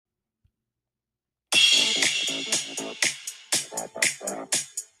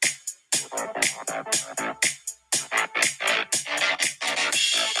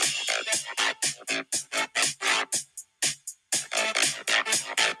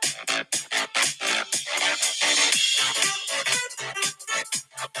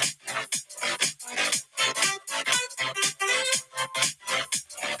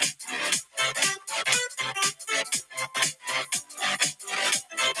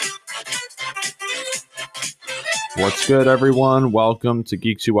What's good, everyone? Welcome to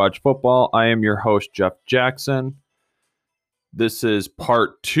Geeks Who Watch Football. I am your host, Jeff Jackson. This is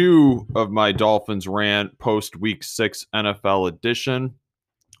part 2 of my Dolphins rant post Week 6 NFL edition.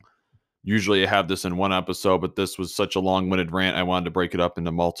 Usually I have this in one episode, but this was such a long-winded rant, I wanted to break it up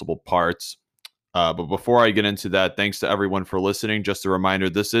into multiple parts. But before I get into that, thanks to everyone for listening. Just a reminder,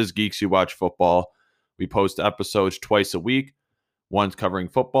 this is Geeks Who Watch Football. We post episodes twice a week, one covering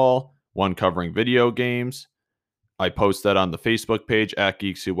football, one covering video games. I post that on the Facebook page at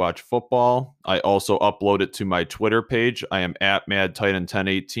Geeks Who Watch Football. I also upload it to my Twitter page. I am at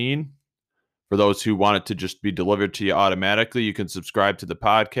MadTitan1018. For those who want it to just be delivered to you automatically, you can subscribe to the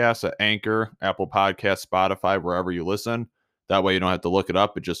podcast at Anchor, Apple Podcasts, Spotify, wherever you listen. That way you don't have to look it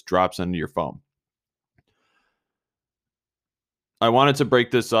up. It just drops into your phone. I wanted to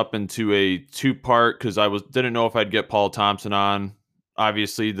break this up into a two-part because didn't know if I'd get Paul Thompson on.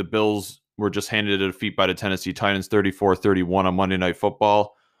 Obviously, the Bills were just handed a defeat by the Tennessee Titans 34-31 on Monday Night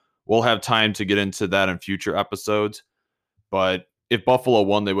Football. We'll have time to get into that in future episodes. But if Buffalo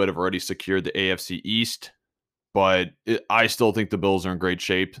won, they would have already secured the AFC East. But I still think the Bills are in great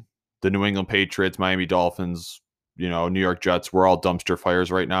shape. The New England Patriots, Miami Dolphins, New York Jets, we're all dumpster fires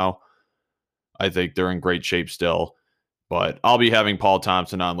right now. I think they're in great shape still. But I'll be having Paul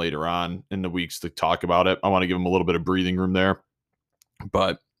Thompson on later on in the weeks to talk about it. I want to give him a little bit of breathing room there.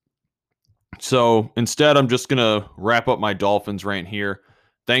 But so instead, I'm just going to wrap up my Dolphins rant here.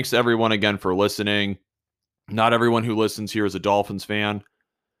 Thanks to everyone again for listening. Not everyone who listens here is a Dolphins fan.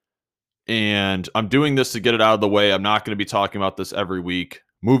 And I'm doing this to get it out of the way. I'm not going to be talking about this every week.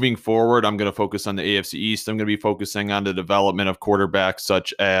 Moving forward, I'm going to focus on the AFC East. I'm going to be focusing on the development of quarterbacks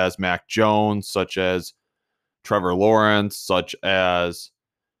such as Mac Jones, such as Trevor Lawrence, such as,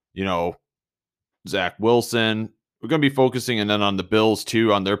 Zach Wilson. We're going to be focusing and then on the Bills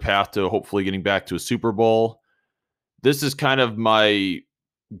too, on their path to hopefully getting back to a Super Bowl. This is kind of my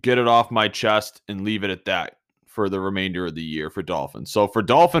get it off my chest and leave it at that for the remainder of the year for Dolphins. So for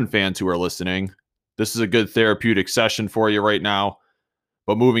Dolphin fans who are listening, this is a good therapeutic session for you right now.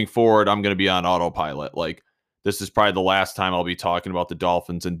 But moving forward, I'm going to be on autopilot. This is probably the last time I'll be talking about the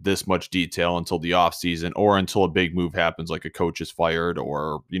Dolphins in this much detail until the offseason or until a big move happens, like a coach is fired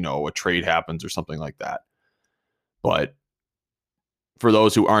or, a trade happens or something like that. But for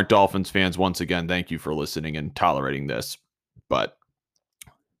those who aren't Dolphins fans, once again, thank you for listening and tolerating this. But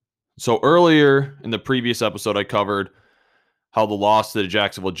so earlier in the previous episode, I covered how the loss to the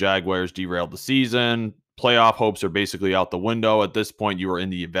Jacksonville Jaguars derailed the season. Playoff hopes are basically out the window. At this point, you are in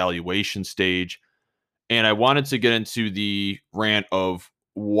the evaluation stage. And I wanted to get into the rant of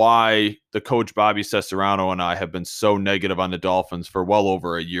why the coach Bobby Cesarano and I have been so negative on the Dolphins for well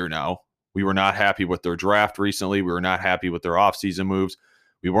over a year now. We were not happy with their draft recently. We were not happy with their offseason moves.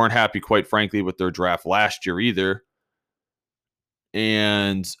 We weren't happy, quite frankly, with their draft last year either.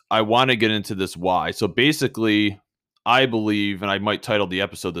 And I want to get into this why. So basically, I believe, and I might title the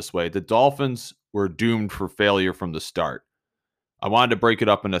episode this way, the Dolphins were doomed for failure from the start. I wanted to break it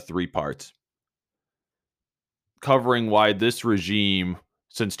up into 3 parts, covering why this regime,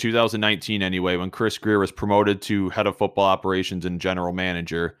 since 2019 anyway, when Chris Grier was promoted to head of football operations and general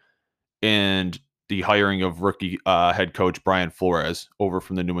manager, and the hiring of rookie head coach Brian Flores over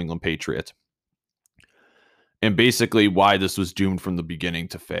from the New England Patriots, and basically why this was doomed from the beginning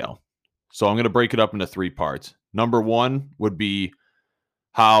to fail. So I'm going to break it up into 3 parts. Number 1 would be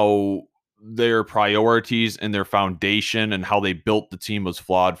how their priorities and their foundation and how they built the team was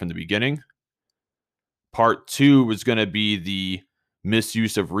flawed from the beginning. Part 2 was going to be the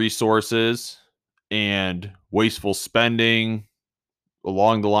misuse of resources and wasteful spending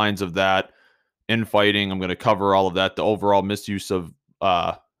along the lines of that, infighting. I'm going to cover all of that, the overall misuse of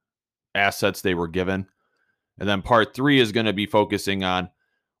assets they were given. And then part 3 is going to be focusing on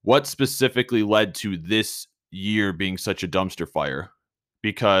what specifically led to this year being such a dumpster fire.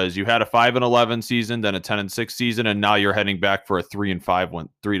 Because you had a 5-11 season, then a 10-6 season, and now you're heading back for a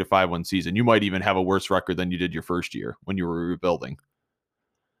 3-5-1 season. You might even have a worse record than you did your first year when you were rebuilding.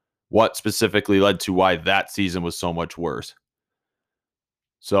 What specifically led to why that season was so much worse?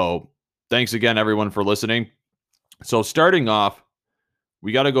 So thanks again, everyone, for listening. So starting off,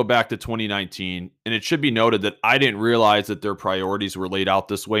 we got to go back to 2019, and it should be noted that I didn't realize that their priorities were laid out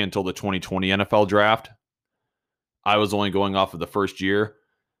this way until the 2020 NFL draft. I was only going off of the first year,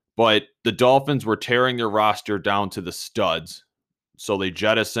 but the Dolphins were tearing their roster down to the studs. So they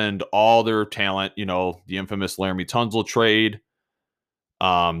jettisoned all their talent, the infamous Laramie Tunsil trade.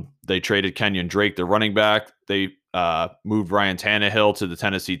 They traded Kenyon Drake, their running back. They moved Ryan Tannehill to the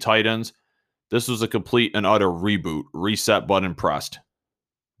Tennessee Titans. This was a complete and utter reboot, reset button pressed.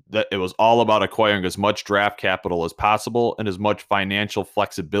 that it was all about acquiring as much draft capital as possible and as much financial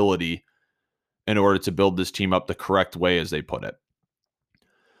flexibility in order to build this team up the correct way, as they put it.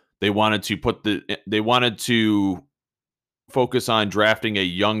 They wanted to focus on drafting a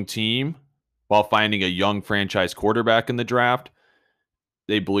young team while finding a young franchise quarterback in the draft.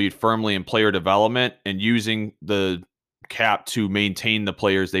 They believed firmly in player development and using the cap to maintain the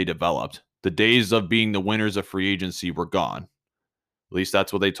players they developed. The days of being the winners of free agency were gone. At least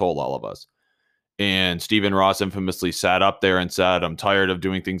that's what they told all of us. And Stephen Ross infamously sat up there and said, I'm tired of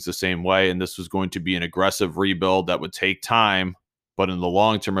doing things the same way. And this was going to be an aggressive rebuild that would take time, but in the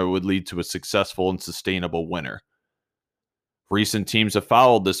long term, it would lead to a successful and sustainable winner. Recent teams have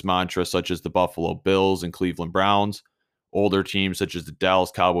followed this mantra, such as the Buffalo Bills and Cleveland Browns. Older teams, such as the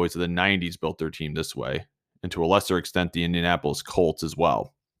Dallas Cowboys of the 90s, built their team this way. And to a lesser extent, the Indianapolis Colts as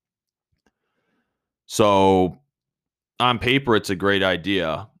well. So, on paper, it's a great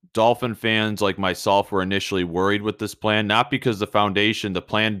idea. Dolphin fans like myself were initially worried with this plan, not because the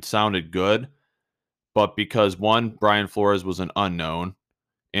plan sounded good, but because one, Brian Flores was an unknown,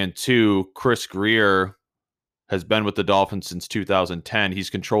 and two, Chris Grier has been with the Dolphins since 2010. He's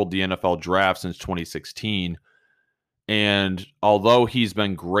controlled the NFL draft since 2016. And although he's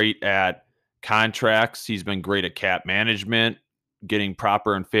been great at contracts, he's been great at cap management, getting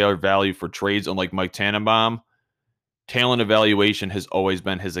proper and fair value for trades, unlike Mike Tannenbaum, talent evaluation has always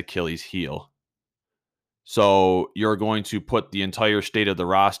been his Achilles heel. So you're going to put the entire state of the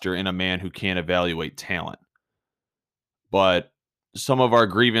roster in a man who can't evaluate talent. But some of our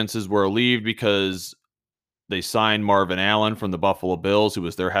grievances were relieved because they signed Marvin Allen from the Buffalo Bills, who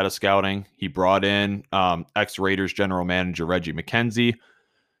was their head of scouting. He brought in ex-Raiders general manager Reggie McKenzie.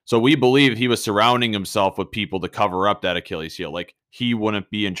 So we believe he was surrounding himself with people to cover up that Achilles heel. Like, he wouldn't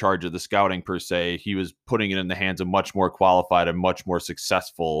be in charge of the scouting per se. He was putting it in the hands of much more qualified and much more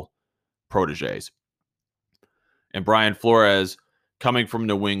successful proteges. And Brian Flores, coming from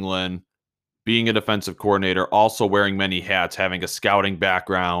New England, being a defensive coordinator, also wearing many hats, having a scouting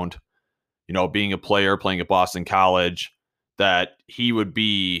background, being a player, playing at Boston College, that he would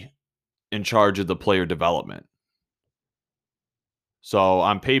be in charge of the player development. So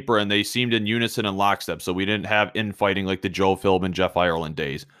on paper, and they seemed in unison and lockstep. So we didn't have infighting like the Joe Philbin, Jeff Ireland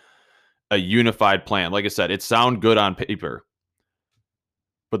days. A unified plan. Like I said, it sounded good on paper.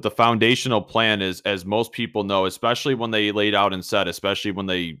 But the foundational plan is, as most people know, especially when they laid out and said, especially when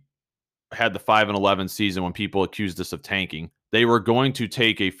they had the 5-11 season, when people accused us of tanking, they were going to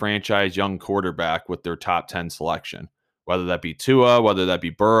take a franchise young quarterback with their top 10 selection, whether that be Tua, whether that be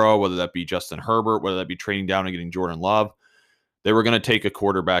Burrow, whether that be Justin Herbert, whether that be trading down and getting Jordan Love. They were going to take a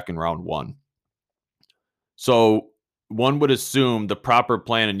quarterback in round one. So one would assume the proper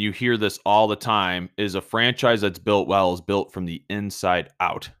plan, and you hear this all the time, is a franchise that's built well is built from the inside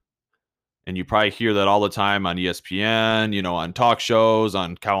out. And you probably hear that all the time on ESPN, on talk shows,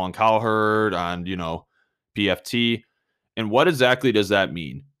 on Colin Cowherd, on, PFT. And what exactly does that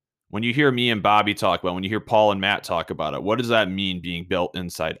mean? When you hear me and Bobby talk about it, when you hear Paul and Matt talk about it, what does that mean, being built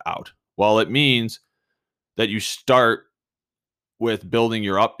inside out? Well, it means that you start with building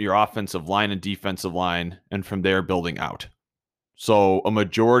your offensive line and defensive line, and from there building out. So a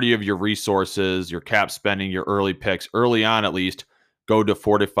majority of your resources, your cap spending, your early picks, early on at least, go to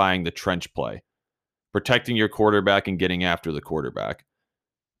fortifying the trench play, protecting your quarterback and getting after the quarterback.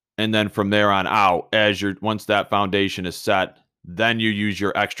 And then from there on out, once that foundation is set, then you use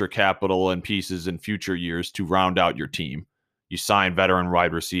your extra capital and pieces in future years to round out your team. You sign veteran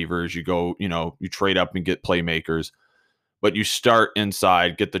wide receivers, you go, you trade up and get playmakers. But you start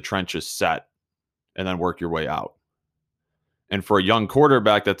inside, get the trenches set, and then work your way out. And for a young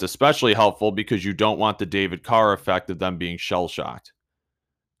quarterback, that's especially helpful because you don't want the David Carr effect of them being shell-shocked.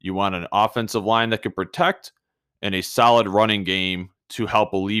 You want an offensive line that can protect and a solid running game to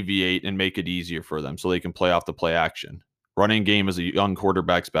help alleviate and make it easier for them so they can play off the play action. Running game is a young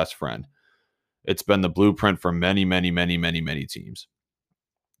quarterback's best friend. It's been the blueprint for many, many, many, many, many teams.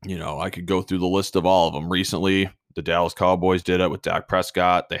 I could go through the list of all of them. Recently, the Dallas Cowboys did it with Dak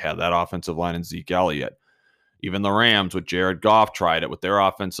Prescott. They had that offensive line and Zeke Elliott. Even the Rams with Jared Goff tried it with their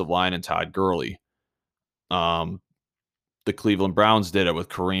offensive line and Todd Gurley. The Cleveland Browns did it with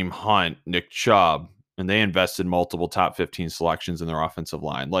Kareem Hunt, Nick Chubb, and they invested multiple top 15 selections in their offensive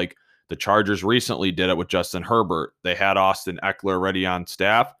line. Like the Chargers recently did it with Justin Herbert. They had Austin Eckler already on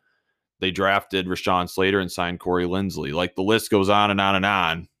staff. They drafted Rashawn Slater and signed Corey Linsley. Like the list goes on and on and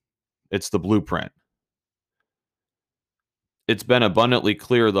on. It's the blueprint. It's been abundantly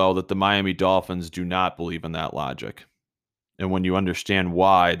clear, though, that the Miami Dolphins do not believe in that logic. And when you understand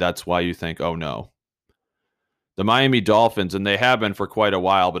why, that's why you think, oh no. The Miami Dolphins, and they have been for quite a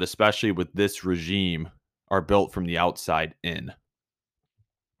while, but especially with this regime, are built from the outside in.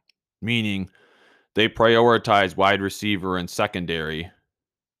 Meaning they prioritize wide receiver and secondary,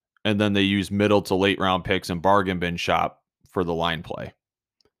 and then they use middle to late round picks and bargain bin shop for the line play.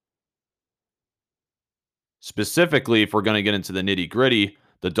 Specifically, if we're going to get into the nitty gritty,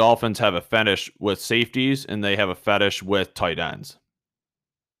 the Dolphins have a fetish with safeties and they have a fetish with tight ends.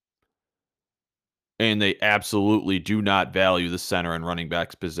 And they absolutely do not value the center and running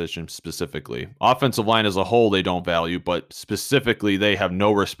backs position specifically. Offensive line as a whole, they don't value, but specifically, they have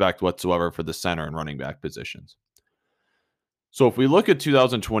no respect whatsoever for the center and running back positions. So if we look at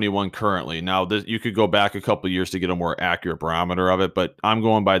 2021 currently, now you could go back a couple of years to get a more accurate barometer of it, but I'm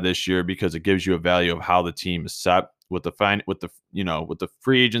going by this year because it gives you a value of how the team is set with the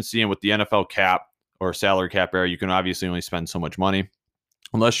free agency and with the NFL cap or salary cap era. You can obviously only spend so much money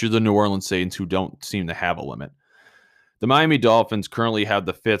unless you're the New Orleans Saints, who don't seem to have a limit. The Miami Dolphins currently have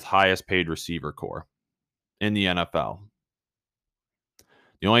the 5th highest paid receiver core in the NFL.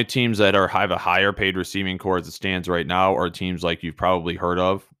 The only teams that have a higher paid receiving core as it stands right now are teams like you've probably heard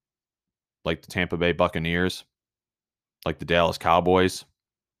of, like the Tampa Bay Buccaneers, like the Dallas Cowboys,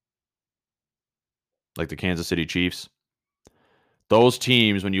 like the Kansas City Chiefs. Those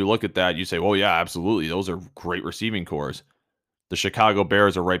teams, when you look at that, you say, well, yeah, absolutely. Those are great receiving cores. The Chicago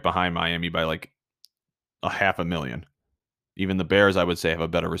Bears are right behind Miami by like 500,000. Even the Bears, I would say, have a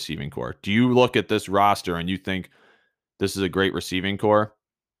better receiving core. Do you look at this roster and you think this is a great receiving core?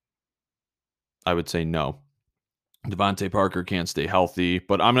 I would say no. Devontae Parker can't stay healthy,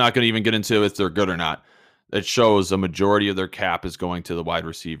 but I'm not going to even get into if they're good or not. It shows a majority of their cap is going to the wide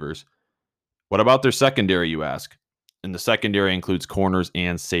receivers. What about their secondary, you ask? And the secondary includes corners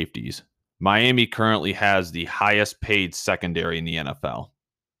and safeties. Miami currently has the highest paid secondary in the NFL.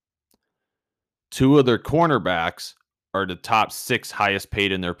 2 of their cornerbacks are the top 6 highest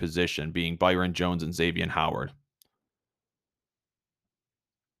paid in their position, being Byron Jones and Xavier Howard.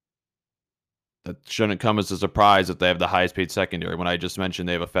 That shouldn't come as a surprise that they have the highest paid secondary. When I just mentioned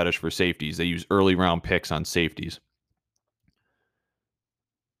they have a fetish for safeties, they use early round picks on safeties.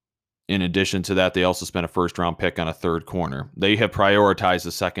 In addition to that, they also spent a first round pick on a third corner. They have prioritized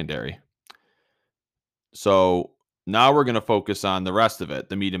the secondary. So now we're going to focus on the rest of it,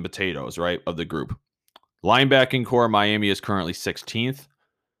 the meat and potatoes, right, of the group. Linebacking core, Miami is currently 16th.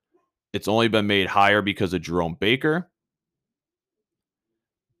 It's only been made higher because of Jerome Baker.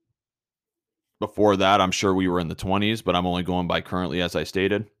 Before that, I'm sure we were in the 20s, but I'm only going by currently, as I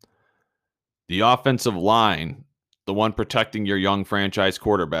stated. The offensive line, the one protecting your young franchise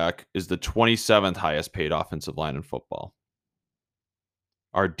quarterback, is the 27th highest paid offensive line in football.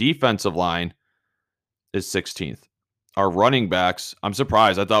 Our defensive line is 16th. Our running backs, I'm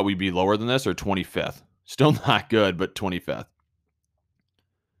surprised. I thought we'd be lower than this, or 25th. Still not good, but 25th.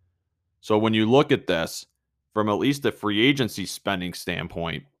 So when you look at this from at least a free agency spending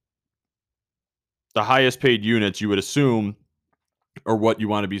standpoint, the highest paid units you would assume are what you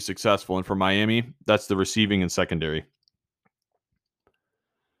want to be successful. And for Miami, that's the receiving and secondary.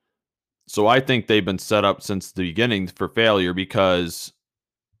 So I think they've been set up since the beginning for failure because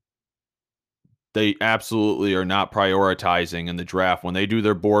they absolutely are not prioritizing in the draft. When they do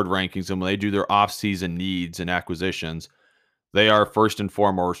their board rankings and when they do their offseason needs and acquisitions, they are first and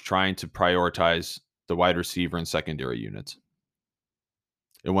foremost trying to prioritize the wide receiver and secondary units.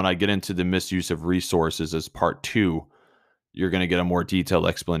 And when I get into the misuse of resources as part 2, you're going to get a more detailed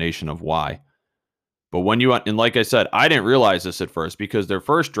explanation of why. But and like I said, I didn't realize this at first because their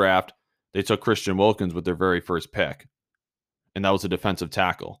first draft, they took Christian Wilkins with their very first pick. And that was a defensive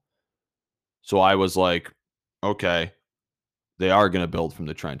tackle. So I was like, okay, they are going to build from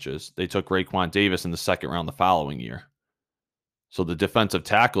the trenches. They took Raekwon Davis in the second round the following year. So the defensive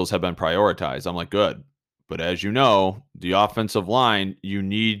tackles have been prioritized. I'm like, good. But as you know, the offensive line, you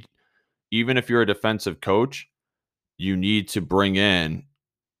need, even if you're a defensive coach, you need to bring in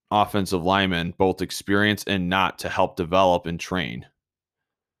offensive linemen, both experienced and not, to help develop and train.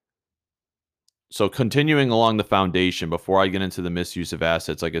 So continuing along the foundation, before I get into the misuse of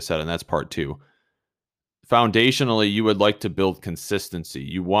assets, like I said, and that's part 2. Foundationally, you would like to build consistency.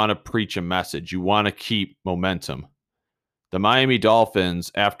 You want to preach a message. You want to keep momentum. The Miami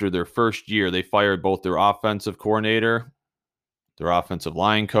Dolphins, after their first year, they fired both their offensive coordinator, their offensive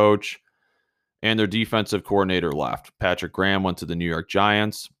line coach, and their defensive coordinator left. Patrick Graham went to the New York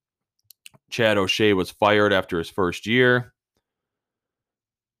Giants. Chad O'Shea was fired after his first year.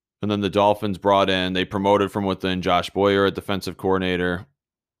 And then the Dolphins they promoted from within Josh Boyer at defensive coordinator,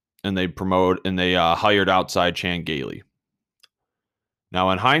 and they hired outside Chan Gailey.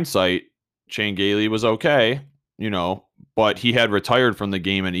 Now, in hindsight, Chan Gailey was okay. but he had retired from the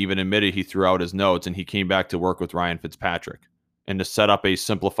game and even admitted he threw out his notes, and he came back to work with Ryan Fitzpatrick and to set up a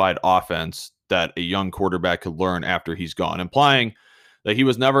simplified offense that a young quarterback could learn after he's gone, implying that he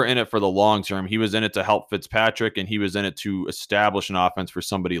was never in it for the long term. He was in it to help Fitzpatrick, and he was in it to establish an offense for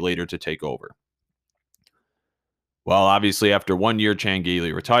somebody later to take over. Well, obviously, after 1 year, Chan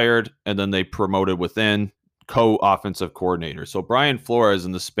Gailey retired, and then they promoted within co-offensive coordinators. So Brian Flores,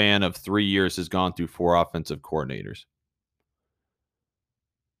 in the span of 3 years, has gone through 4 offensive coordinators.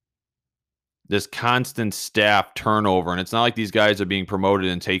 This constant staff turnover, and it's not like these guys are being promoted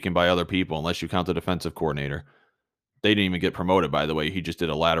and taken by other people, unless you count the defensive coordinator. They didn't even get promoted, by the way. He just did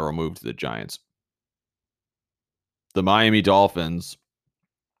a lateral move to the Giants. The Miami Dolphins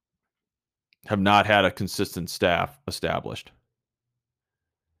have not had a consistent staff established.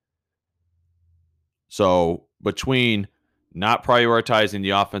 So between not prioritizing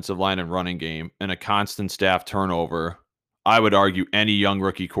the offensive line and running game and a constant staff turnover, I would argue any young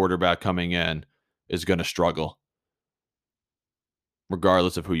rookie quarterback coming in is going to struggle,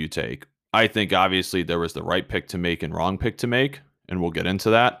 regardless of who you take. I think obviously there was the right pick to make and wrong pick to make, and we'll get into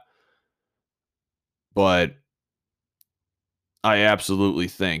that. But I absolutely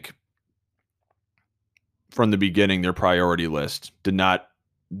think from the beginning their priority list did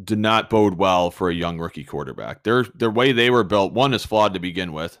not bode well for a young rookie quarterback. Their way they were built, one, is flawed to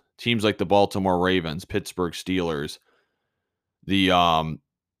begin with. Teams like the Baltimore Ravens, Pittsburgh Steelers, the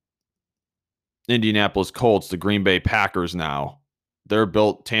Indianapolis Colts, the Green Bay Packers now, they're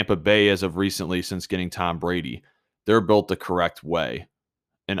built, Tampa Bay as of recently since getting Tom Brady, they're built the correct way.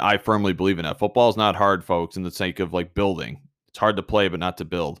 And I firmly believe in that. Football is not hard, folks, in the sake of like building. It's hard to play, but not to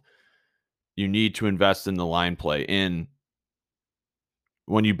build. You need to invest in the line play.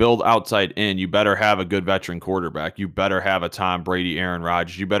 When you build outside in, you better have a good veteran quarterback. You better have a Tom Brady, Aaron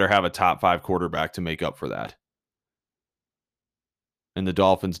Rodgers. You better have a top 5 quarterback to make up for that. And the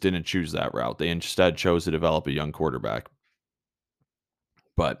Dolphins didn't choose that route. They instead chose to develop a young quarterback.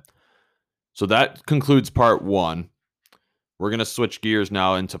 But so that concludes part 1. We're going to switch gears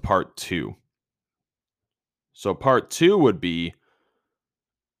now into part 2. So part 2 would be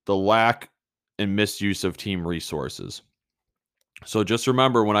the lack and misuse of team resources. So just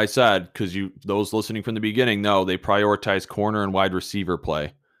remember when I said, because those listening from the beginning know they prioritize corner and wide receiver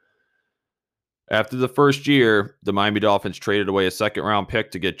play. After the first year, the Miami Dolphins traded away a second-round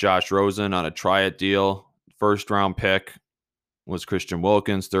pick to get Josh Rosen on a try-it deal. First-round pick was Christian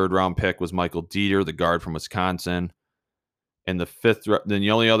Wilkins. Third-round pick was Michael Dieter, the guard from Wisconsin. And then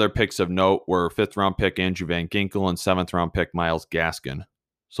the only other picks of note were 5th-round pick Andrew Van Ginkel and 7th-round pick Myles Gaskin.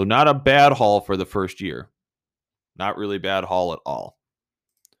 So not a bad haul for the first year. Not really bad haul at all.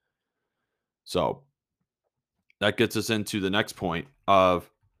 So that gets us into the next point of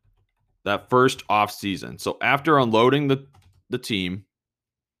that first offseason. So after unloading the team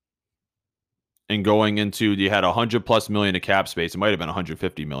and going into, you had $100+ million of cap space. It might have been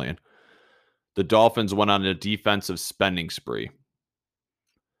 $150 million. The Dolphins went on a defensive spending spree.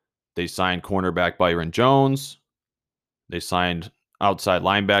 They signed cornerback Byron Jones. They signed outside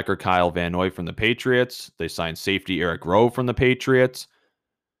linebacker Kyle Van Noy from the Patriots. They signed safety Eric Rowe from the Patriots.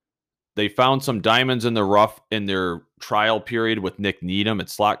 They found some diamonds in the rough in their trial period with Nick Needham at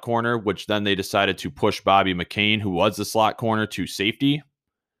slot corner, which then they decided to push Bobby McCain, who was the slot corner, to safety.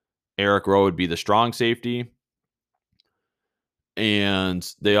 Eric Rowe would be the strong safety.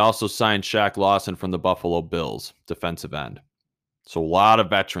 And they also signed Shaq Lawson from the Buffalo Bills, defensive end. So a lot of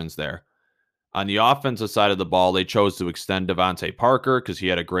veterans there. On the offensive side of the ball, they chose to extend Devontae Parker because he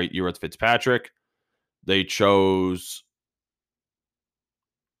had a great year with Fitzpatrick. They chose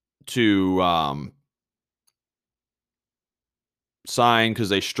to sign because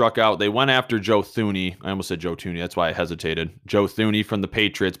they struck out. They went after Joe Thuney. I almost said Joe Thuney. That's why I hesitated. Joe Thuney from the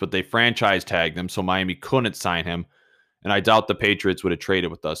Patriots, but they franchise tagged him, so Miami couldn't sign him. And I doubt the Patriots would have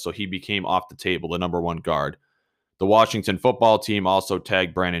traded with us, so he became off the table, the number 1 guard. The Washington football team also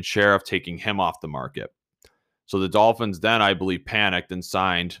tagged Brandon Sheriff, taking him off the market. So the Dolphins then, I believe, panicked and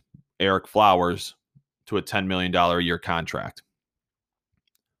signed Eric Flowers to a $10 million a year contract.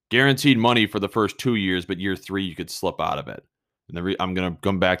 Guaranteed money for the first 2 years, but year 3, you could slip out of it. And I'm going to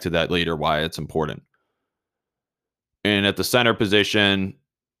come back to that later, why it's important. And at the center position,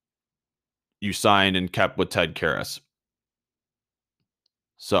 you signed and kept with Ted Karras.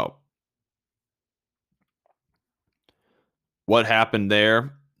 So what happened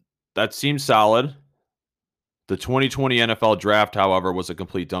there? That seems solid. The 2020 NFL draft, however, was a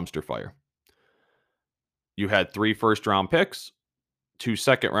complete dumpster fire. You had 3 first-round picks, 2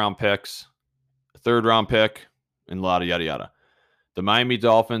 second-round picks, a third-round pick, and a lot of yada yada. The Miami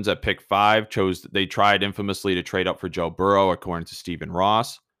Dolphins at pick 5 they tried infamously to trade up for Joe Burrow, according to Stephen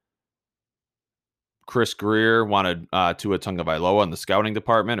Ross. Chris Grier wanted Tua Tagovailoa in the scouting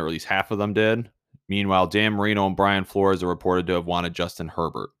department, or at least half of them did. Meanwhile, Dan Marino and Brian Flores are reported to have wanted Justin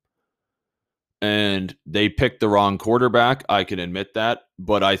Herbert. And they picked the wrong quarterback. I can admit that,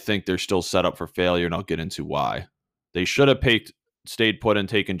 but I think they're still set up for failure, and I'll get into why. They should have stayed put and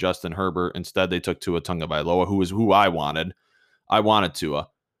taken Justin Herbert. Instead, they took Tua Tagovailoa, who I wanted. I wanted Tua.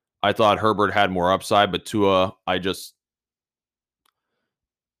 I thought Herbert had more upside, but Tua, I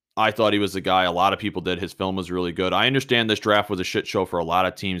thought he was the guy. A lot of people did. His film was really good. I understand this draft was a shit show for a lot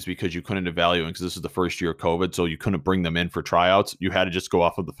of teams because you couldn't evaluate him because this is the first year of COVID, so you couldn't bring them in for tryouts. You had to just go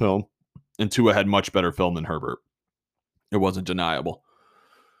off of the film. And Tua had much better film than Herbert. It wasn't deniable.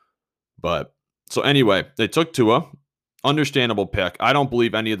 But, so anyway, they took Tua. Understandable pick. I don't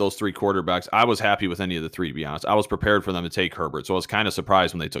believe any of those 3 quarterbacks. I was happy with any of the 3, to be honest. I was prepared for them to take Herbert, so I was kind of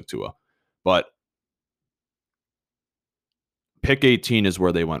surprised when they took Tua. But pick 18 is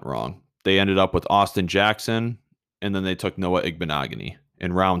where they went wrong. They ended up with Austin Jackson, and then they took Noah Igbinoghene.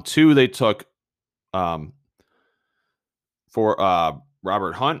 In round 2, they took Robert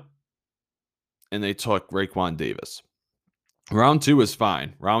Hunt, and they took Raekwon Davis. Round 2 was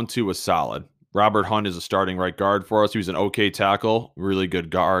fine. Round 2 was solid. Robert Hunt is a starting right guard for us. He was an okay tackle, really good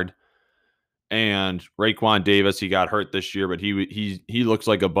guard. And Raekwon Davis, he got hurt this year, but he looks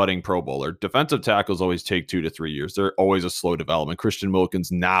like a budding Pro Bowler. Defensive tackles always take 2 to 3 years. They're always a slow development. Christian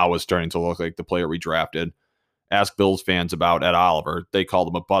Wilkins now is starting to look like the player we drafted. Ask Bills fans about Ed Oliver. They called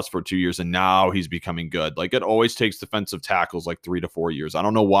him a bust for 2 years, and now he's becoming good. Like, it always takes defensive tackles like 3 to 4 years. I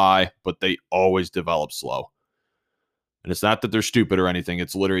don't know why, but they always develop slow. And it's not that they're stupid or anything.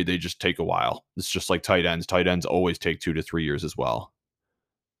 It's literally they just take a while. It's just like tight ends. Tight ends always take 2 to 3 years as well.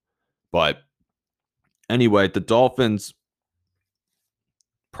 But anyway, the Dolphins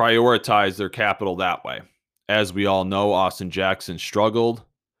prioritize their capital that way. As we all know, Austin Jackson struggled.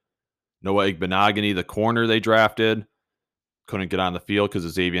 Noah Igbinoghene, the corner they drafted, couldn't get on the field because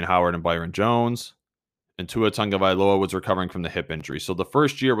of Xavier Howard and Byron Jones. And Tua Tagovailoa was recovering from the hip injury. So the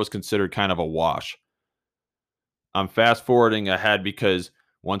first year was considered kind of a wash. I'm fast forwarding ahead because,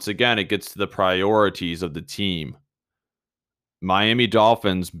 once again, it gets to the priorities of the team. Miami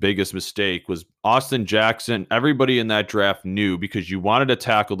Dolphins' biggest mistake was Austin Jackson. Everybody in that draft knew, because you wanted a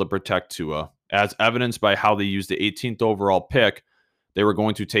tackle to protect Tua, as evidenced by how they used the 18th overall pick. They were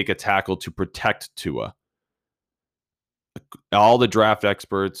going to take a tackle to protect Tua. All the draft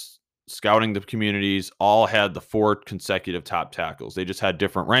experts, scouting the communities, all had the 4 consecutive top tackles. They just had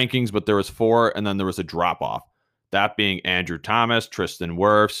different rankings, but there was 4, and then there was a drop-off. That being Andrew Thomas, Tristan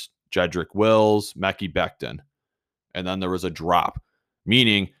Wirfs, Jedrick Wills, Mekhi Becton. And then there was a drop,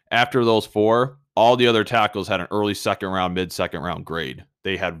 meaning after those 4, all the other tackles had an early second round, mid-second round grade.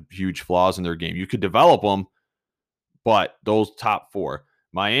 They had huge flaws in their game. You could develop them, but those top 4,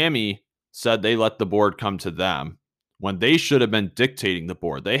 Miami said they let the board come to them when they should have been dictating the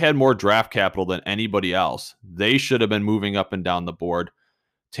board. They had more draft capital than anybody else. They should have been moving up and down the board.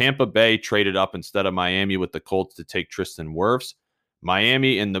 Tampa Bay traded up instead of Miami with the Colts to take Tristan Wirfs.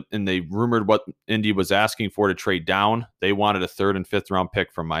 Miami, and they rumored what Indy was asking for to trade down. They wanted a 3rd and 5th round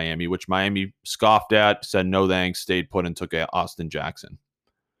pick from Miami, which Miami scoffed at, said no thanks, stayed put, and took Austin Jackson.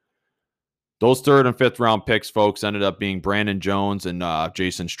 Those 3rd and 5th round picks, folks, ended up being Brandon Jones and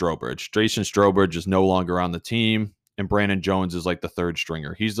Jason Strowbridge. Jason Strowbridge is no longer on the team, and Brandon Jones is like the 3rd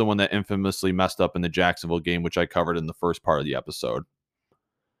stringer. He's the one that infamously messed up in the Jacksonville game, which I covered in the first part of the episode.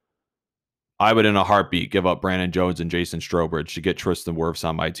 I would, in a heartbeat, give up Brandon Jones and Jason Strowbridge to get Tristan Wirfs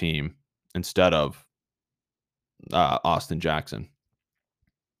on my team instead of Austin Jackson.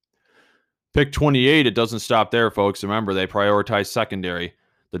 Pick 28, it doesn't stop there, folks. Remember, they prioritize secondary.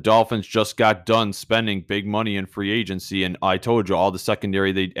 The Dolphins just got done spending big money in free agency, and I told you all the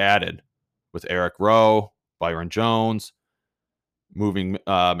secondary they added with Eric Rowe, Byron Jones, moving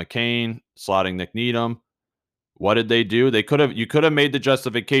McCain, slotting Nick Needham. What did they do? You could have made the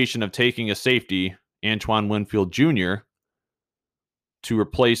justification of taking a safety, Antoine Winfield Jr., to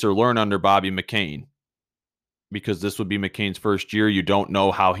replace or learn under Bobby McCain, because this would be McCain's first year. You don't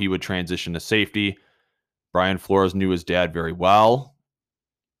know how he would transition to safety. Brian Flores knew his dad very well.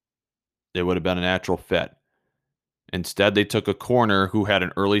 It would have been a natural fit. Instead, they took a corner who had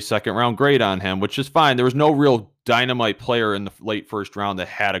an early second round grade on him, which is fine. There was no real dynamite player in the late first round that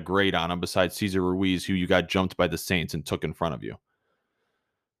had a grade on him besides Cesar Ruiz, who you got jumped by the Saints and took in front of you.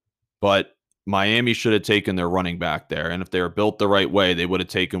 But Miami should have taken their running back there. And if they were built the right way, they would have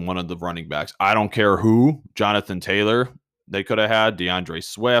taken one of the running backs. I don't care who. Jonathan Taylor, they could have had DeAndre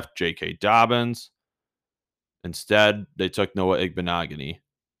Swift, J.K. Dobbins. Instead, they took Noah Igbenogany,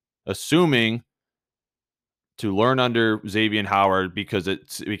 assuming to learn under Xavier Howard because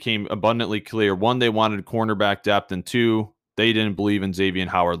it became abundantly clear, one, they wanted cornerback depth, and two, they didn't believe in Xavier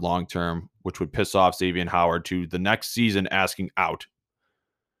Howard long-term, which would piss off Xavier Howard to the next season asking out.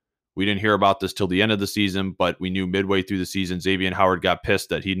 We didn't hear about this till the end of the season, but we knew midway through the season, Xavier Howard got pissed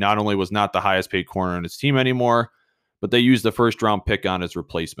that he not only was not the highest paid corner on his team anymore, but they used the first-round pick on his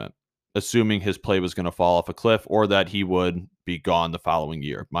replacement, assuming his play was going to fall off a cliff or that he would be gone the following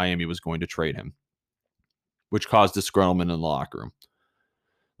year. Miami was going to trade him, which caused disgruntlement in the locker room.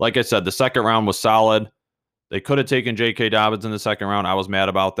 Like I said, the second round was solid. They could have taken J.K. Dobbins in the second round. I was mad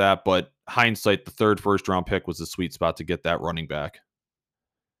about that, but hindsight, the third first-round pick was the sweet spot to get that running back,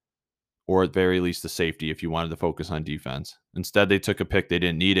 or at very least the safety if you wanted to focus on defense. Instead, they took a pick they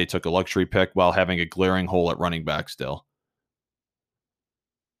didn't need. They took a luxury pick while having a glaring hole at running back still.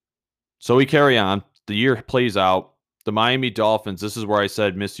 So we carry on. The year plays out. The Miami Dolphins, this is where I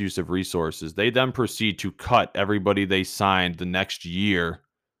said misuse of resources. They then proceed to cut everybody they signed the next year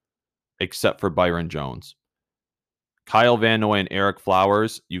except for Byron Jones. Kyle Van Noy and Eric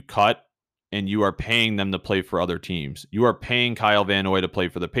Flowers, you cut, and you are paying them to play for other teams. You are paying Kyle Van Noy to play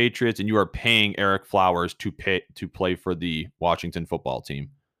for the Patriots, and you are paying Eric Flowers to play for the Washington football team.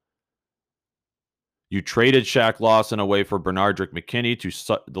 You traded Shaq Lawson away for Bernardrick McKinney to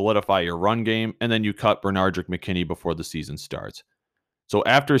solidify your run game, and then you cut Bernardrick McKinney before the season starts. So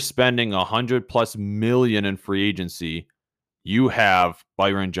after spending $100+ million in free agency, you have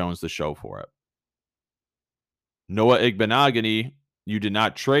Byron Jones to show for it. Noah Igbenogany, you did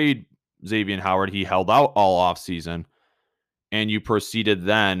not trade Xavier Howard. He held out all offseason, and you proceeded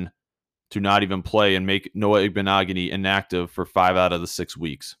then to not even play and make Noah Igbenogany inactive for 5 out of the 6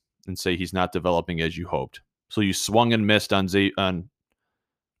 weeks and say he's not developing as you hoped. So you swung and missed on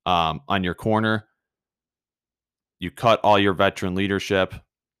your corner. You cut all your veteran leadership,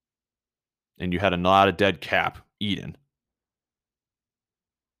 and you had a lot of dead cap eaten.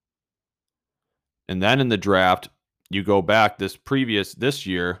 And then in the draft, you go back this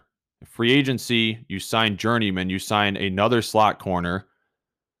year, free agency, you signed Journeyman, you signed another slot corner.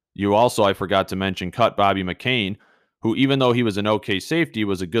 You also, I forgot to mention, cut Bobby McCain, who, even though he was an okay safety,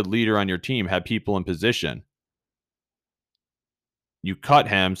 was a good leader on your team, had people in position. You cut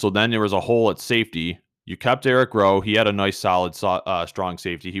him, so then there was a hole at safety. You kept Eric Rowe. He had a nice, solid, strong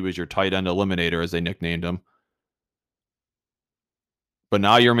safety. He was your tight end eliminator, as they nicknamed him. But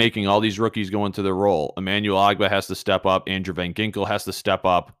now you're making all these rookies go into their role. Emmanuel Ogbah has to step up. Andrew Van Ginkel has to step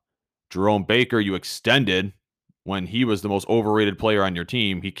up. Jerome Baker, you extended when he was the most overrated player on your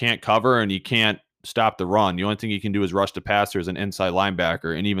team. He can't cover and he can't stop the run. The only thing he can do is rush the passer as an inside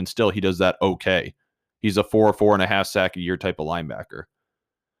linebacker, and even still, he does that okay. He's a 4.5 sack a year type of linebacker.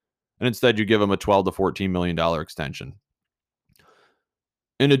 And instead, you give him a $12 to $14 million extension.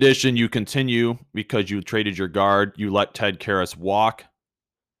 In addition, you continue, because you traded your guard, you let Ted Karras walk,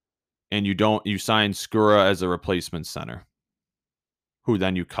 and you sign Skura as a replacement center, who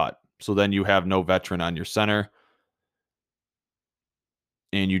then you cut. So then you have no veteran on your center,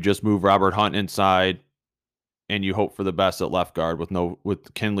 and you just move Robert Hunt inside, and you hope for the best at left guard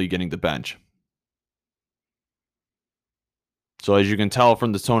with Kinley getting the bench. So as you can tell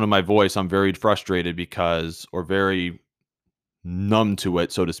from the tone of my voice, I'm very frustrated or very numb to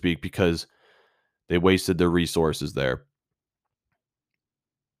it, so to speak, because they wasted their resources there.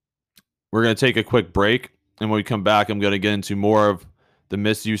 We're going to take a quick break, and when we come back, I'm going to get into more of the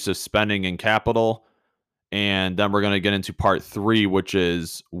misuse of spending and capital, and then we're going to get into part 3, which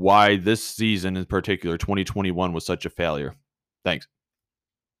is why this season in particular, 2021, was such a failure. Thanks.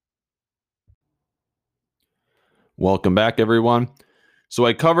 Welcome back, everyone. So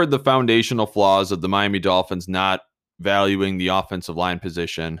I covered the foundational flaws of the Miami Dolphins not valuing the offensive line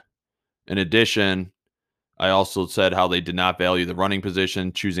position. In addition, I also said how they did not value the running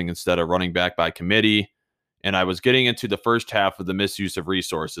position, choosing instead a running back by committee. And I was getting into the first half of the misuse of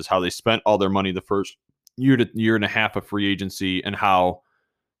resources, how they spent all their money the first year and a half of free agency, and how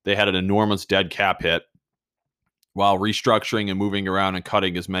they had an enormous dead cap hit while restructuring and moving around and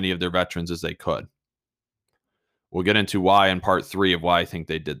cutting as many of their veterans as they could. We'll get into why in part 3 of why I think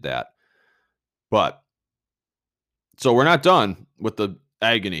they did that. So we're not done with the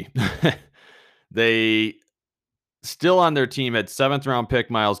agony. They still on their team had 7th round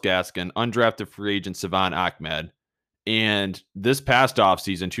pick Myles Gaskin, undrafted free agent Salvon Ahmed. And this past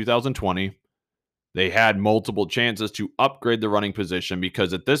offseason, 2020, they had multiple chances to upgrade the running position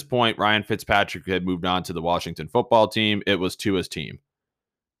because at this point, Ryan Fitzpatrick had moved on to the Washington football team. It was Tua's team.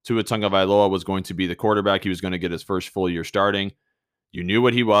 Tua Tagovailoa was going to be the quarterback. He was going to get his first full year starting. You knew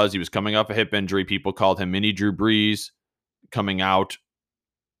what he was. He was coming off a hip injury. People called him mini Drew Brees coming out.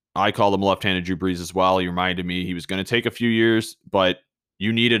 I called him left-handed Drew Brees as well. He reminded me he was going to take a few years, but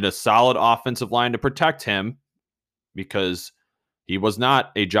you needed a solid offensive line to protect him because he was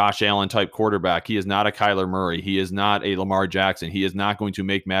not a Josh Allen type quarterback. He is not a Kyler Murray. He is not a Lamar Jackson. He is not going to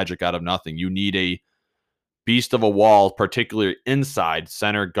make magic out of nothing. You need a beast of a wall, particularly inside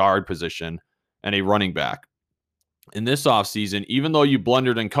center guard position, and a running back. In this offseason, even though you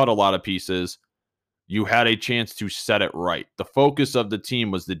blundered and cut a lot of pieces, you had a chance to set it right. The focus of the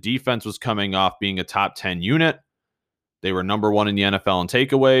team was the defense was coming off being a top 10 unit. They were number 1 in the NFL in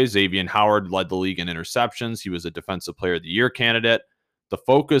takeaways. Xavier Howard led the league in interceptions. He was a Defensive Player of the Year candidate. The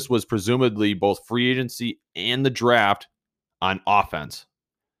focus was presumably both free agency and the draft on offense.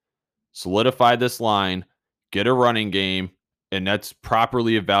 Solidify this line, get a running game, and let's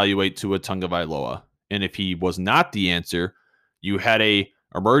properly evaluate Tua Tagovailoa. And if he was not the answer, you had a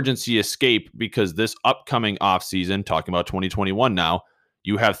emergency escape because this upcoming offseason, talking about 2021 now,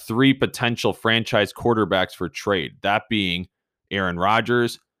 you have 3 potential franchise quarterbacks for trade. That being Aaron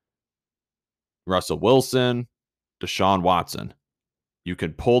Rodgers, Russell Wilson, Deshaun Watson. You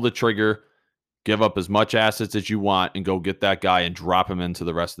can pull the trigger, give up as much assets as you want, and go get that guy and drop him into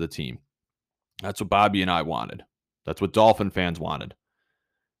the rest of the team. That's what Bobby and I wanted. That's what Dolphin fans wanted.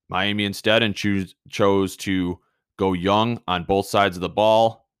 Miami instead chose to go young on both sides of the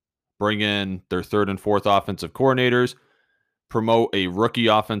ball, bring in their 3rd and 4th offensive coordinators, promote a rookie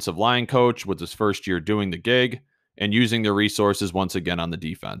offensive line coach with his first year doing the gig, and using their resources once again on the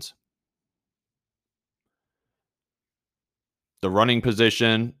defense. The running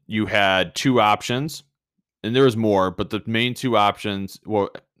position, you had 2 options, and there was more, but the main 2 options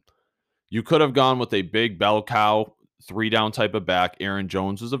were you could have gone with a big bell cow 3-down type of back. Aaron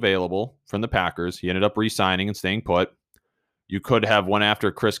Jones was available from the Packers. He ended up re-signing and staying put. You could have went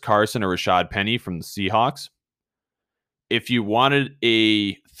after Chris Carson or Rashad Penny from the Seahawks. If you wanted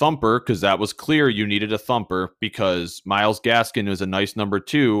a thumper, because that was clear you needed a thumper, because Myles Gaskin is a nice number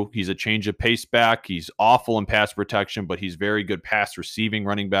 2. He's a change of pace back. He's awful in pass protection, but he's very good pass receiving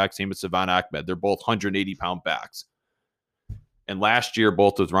running back. Same with Savon Ahmed. They're both 180-pound backs. And last year,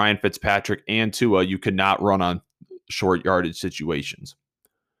 both with Ryan Fitzpatrick and Tua, you could not run on short yardage situations.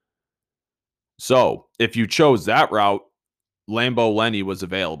 So if you chose that route, Lambeau Lenny was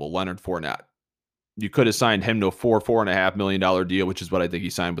available, Leonard Fournette. You could have signed him to a $4.5 million deal, which is what I think he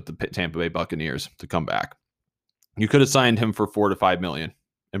signed with the Tampa Bay Buccaneers to come back. You could have signed him for $4 to $5 million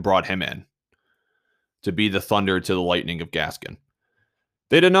and brought him in to be the thunder to the lightning of Gaskin.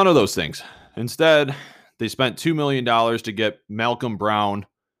 They did none of those things. Instead, they spent $2 million to get Malcolm Brown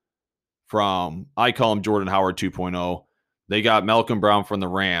from, I call him Jordan Howard 2.0. They got Malcolm Brown from the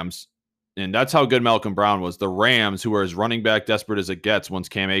Rams. And that's how good Malcolm Brown was. The Rams, who are as running back desperate as it gets once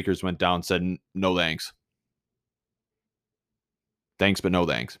Cam Akers went down, said, no thanks. Thanks, but no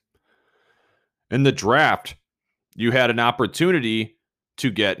thanks. In the draft, you had an opportunity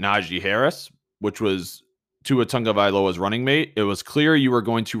to get Najee Harris, which was Tua Tagovailoa's running mate. It was clear you were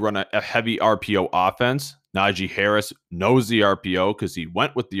going to run a heavy RPO offense. Najee Harris knows the RPO because he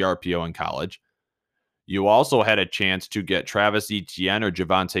went with the RPO in college. You also had a chance to get Travis Etienne or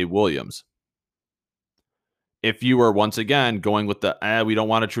Javonte Williams. If you were, once again, going with the, we don't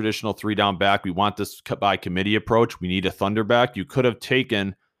want a traditional 3-down back, we want this by committee approach, we need a thunder back, you could have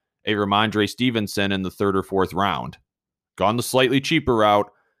taken a Ramondre Stevenson in the 3rd or 4th round. Gone the slightly cheaper route,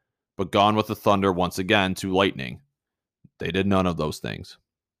 but gone with the thunder once again to lightning. They did none of those things.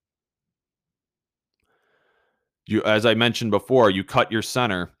 You, as I mentioned before, you cut your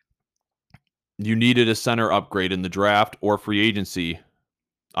center. You needed a center upgrade in the draft or free agency.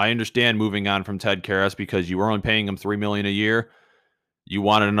 I understand moving on from Ted Karras because you were only paying him $3 million a year. You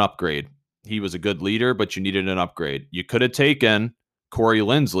wanted an upgrade. He was a good leader, but you needed an upgrade. You could have taken Corey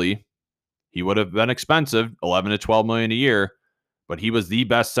Linsley. He would have been expensive, $11 to $12 million a year, but he was the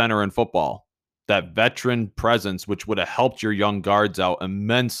best center in football. That veteran presence, which would have helped your young guards out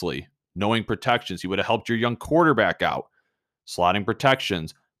immensely, knowing protections. He would have helped your young quarterback out, slotting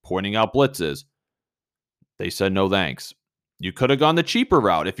protections, pointing out blitzes. They said no thanks. You could have gone the cheaper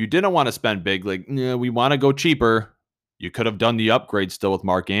route. If you didn't want to spend big, like, we want to go cheaper, you could have done the upgrade still with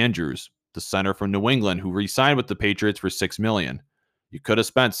Mark Andrews, the center from New England, who re-signed with the Patriots for $6 million. You could have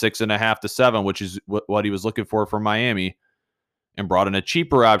spent $6.5 to $7 million, which is what he was looking for from Miami, and brought in a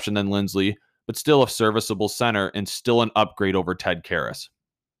cheaper option than Linsley, but still a serviceable center and still an upgrade over Ted Karras.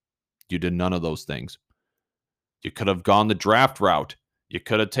 You did none of those things. You could have gone the draft route. You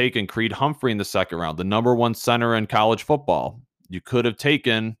could have taken Creed Humphrey in the 2nd round, the number 1 center in college football. You could have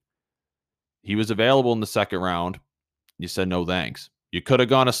taken, he was available in the 2nd round. You said no thanks. You could have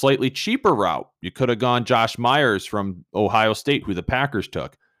gone a slightly cheaper route. You could have gone Josh Myers from Ohio State, who the Packers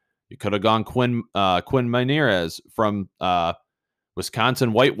took. You could have gone Quinn Menarez from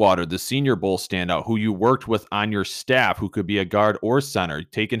Wisconsin Whitewater, the Senior Bowl standout, who you worked with on your staff, who could be a guard or center.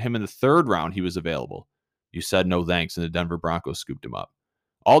 Taking him in the 3rd round, he was available. You said no thanks, and the Denver Broncos scooped him up.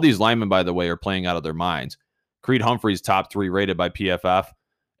 All these linemen, by the way, are playing out of their minds. Creed Humphrey's top 3 rated by PFF,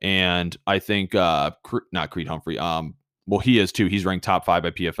 and I think not Creed Humphrey. Well, he is too. He's ranked top 5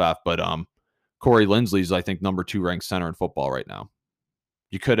 by PFF, but Corey Linsley's, I think, number 2 ranked center in football right now.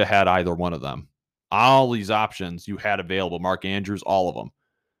 You could have had either one of them. All these options you had available. Mark Andrews, all of them.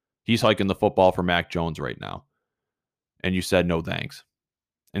 He's hiking the football for Mac Jones right now. And you said no thanks.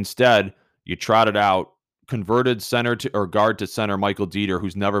 Instead, you trotted out converted center to or guard to center Michael Dieter,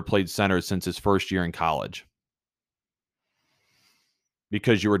 who's never played center since his first year in college,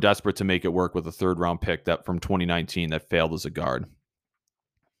 because you were desperate to make it work with a 3rd round pick that from 2019 that failed as a guard.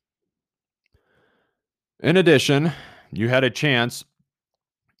 In addition, you had a chance.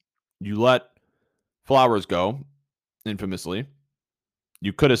 You let Flowers go, infamously.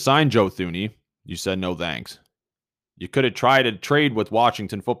 You could have signed Joe Thuney. You said no thanks. You could have tried to trade with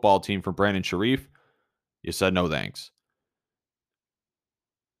Washington football team for Brandon Sharif. You said no thanks.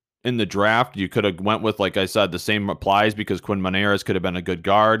 In the draft, you could have went with, like I said, the same applies because Quinn Menarez could have been a good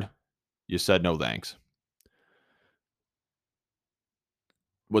guard. You said no thanks.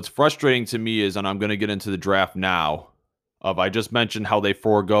 What's frustrating to me is, and I'm going to get into the draft now, I just mentioned how they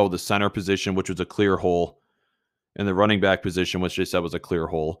forego the center position, which was a clear hole, and the running back position, which they said was a clear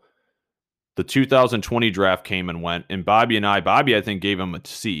hole. The 2020 draft came and went, and Bobby, I think, gave him a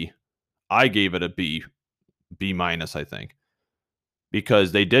C. I gave it a B minus, I think,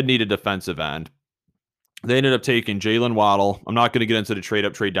 because they did need a defensive end. They ended up taking Jalen Waddle. I'm not going to get into the trade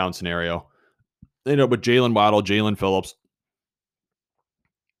up, trade down scenario. They ended up with Jalen Waddle, Jalen Phillips,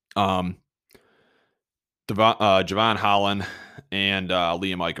 Javon Holland, and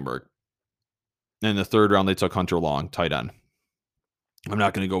Liam Eichenberg. In the 3rd round, they took Hunter Long, tight end. I'm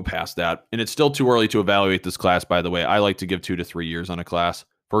not going to go past that. And it's still too early to evaluate this class, by the way. I like to give 2 to 3 years on a class.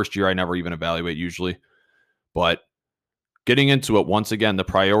 First year, I never even evaluate usually. But getting into it, once again, the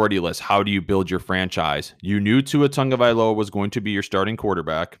priority list. How do you build your franchise? You knew Tua Tagovailoa was going to be your starting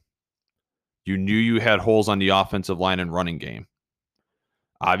quarterback. You knew you had holes on the offensive line and running game.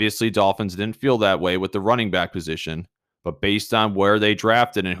 Obviously, Dolphins didn't feel that way with the running back position. But based on where they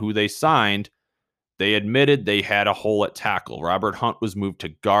drafted and who they signed, they admitted they had a hole at tackle. Robert Hunt was moved to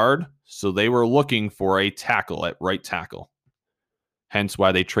guard, so they were looking for a tackle at right tackle. Hence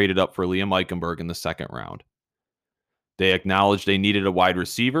why they traded up for Liam Eichenberg in the 2nd round. They acknowledged they needed a wide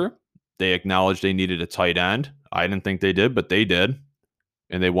receiver. They acknowledged they needed a tight end. I didn't think they did, but they did.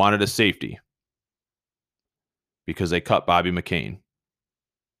 And they wanted a safety because they cut Bobby McCain.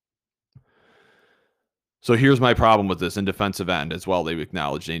 So here's my problem with this in defensive end as well. They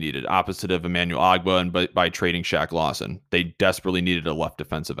acknowledged they needed, opposite of Emmanuel Ogbah, and by trading Shaq Lawson, they desperately needed a left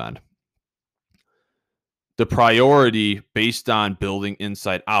defensive end. The priority based on building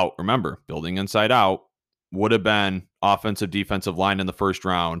inside out, remember, building inside out would have been offensive, defensive line in the 1st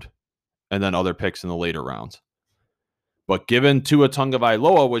round and then other picks in the later rounds. But given Tua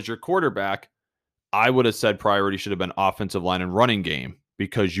Tagovailoa was your quarterback, I would have said priority should have been offensive line and running game,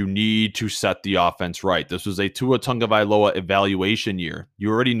 because you need to set the offense right. This was a Tua Tagovailoa evaluation year.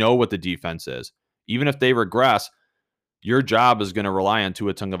 You already know what the defense is. Even if they regress, your job is going to rely on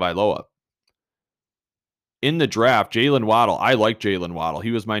Tua Tagovailoa. In the draft, Jalen Waddle, I like Jalen Waddle.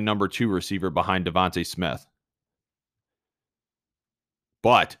 He was my number 2 receiver behind Devontae Smith.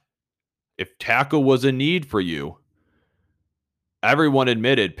 But if tackle was a need for you, everyone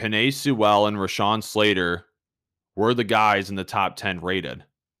admitted Penei Sewell and Rashawn Slater were the guys in the top 10 rated.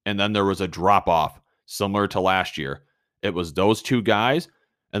 And then there was a drop-off similar to last year. It was those 2 guys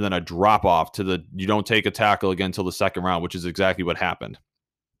and then a drop-off to you don't take a tackle again until the 2nd round, which is exactly what happened.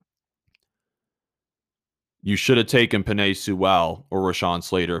 You should have taken Penei Sewell or Rashawn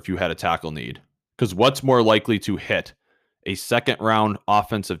Slater if you had a tackle need. Because what's more likely to hit? A 2nd round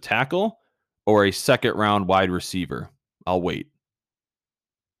offensive tackle or a 2nd round wide receiver? I'll wait.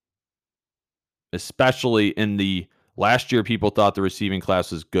 Especially in the last year, people thought the receiving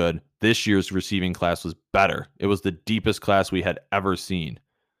class was good. This year's receiving class was better. It was the deepest class we had ever seen.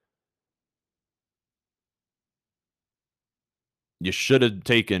 You should have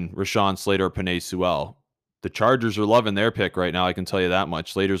taken Rashawn Slater or Penei Sewell. The Chargers are loving their pick right now, I can tell you that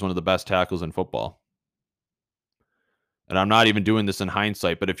much. Slater's one of the best tackles in football. And I'm not even doing this in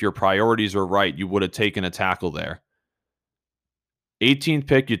hindsight, but if your priorities were right, you would have taken a tackle there. 18th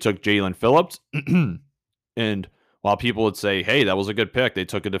pick, you took Jalen Phillips. And While people would say, hey, that was a good pick. They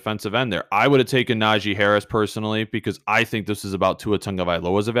took a defensive end there. I would have taken Najee Harris personally because I think this is about Tua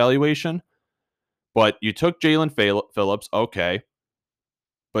Tagovailoa's evaluation. But you took Jalen Phillips, okay.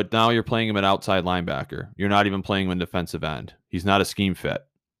 But now you're playing him at outside linebacker. You're not even playing him in defensive end. He's not a scheme fit.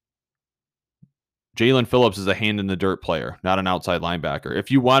 Jalen Phillips is a hand-in-the-dirt player, not an outside linebacker.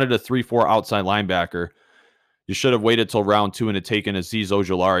 If you wanted a 3-4 outside linebacker, you should have waited till round 2 and had taken Azeez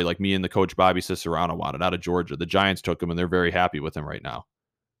Ojulari like me and the coach Bobby Cicerano wanted out of Georgia. The Giants took him, and they're very happy with him right now.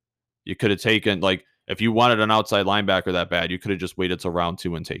 You could have taken, like, if you wanted an outside linebacker that bad, you could have just waited till round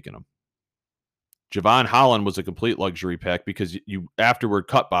 2 and taken him. Javon Holland was a complete luxury pick because you afterward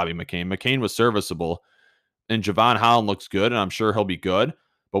cut Bobby McCain. McCain was serviceable, and Javon Holland looks good, and I'm sure he'll be good.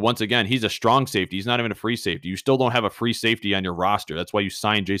 But once again, he's a strong safety. He's not even a free safety. You still don't have a free safety on your roster. That's why you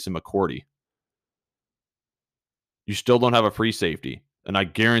signed Jason McCourty. You still don't have a free safety. And I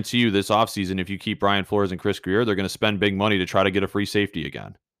guarantee you this offseason, if you keep Brian Flores and Chris Grier, they're going to spend big money to try to get a free safety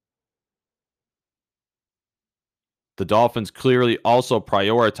again. The Dolphins clearly also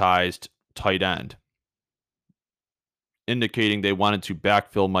prioritized tight end, indicating they wanted to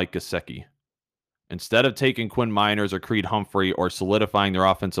backfill Mike Gesicki. Instead of taking Quinn Miners or Creed Humphrey or solidifying their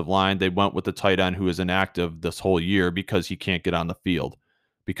offensive line, they went with the tight end who is inactive this whole year because he can't get on the field,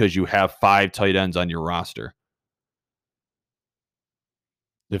 because you have 5 tight ends on your roster.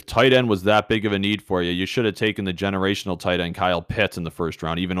 If tight end was that big of a need for you, you should have taken the generational tight end Kyle Pitts in the first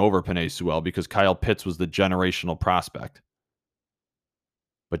round, even over Penei Sewell, because Kyle Pitts was the generational prospect.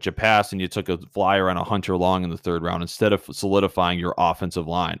 But you passed and you took a flyer on a Hunter Long in the 3rd round instead of solidifying your offensive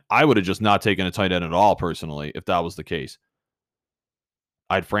line. I would have just not taken a tight end at all, personally, if that was the case.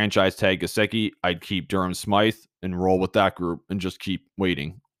 I'd franchise tag Gesicki. I'd keep Durham Smythe and roll with that group and just keep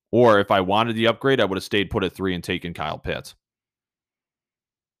waiting. Or if I wanted the upgrade, I would have stayed put at 3 and taken Kyle Pitts.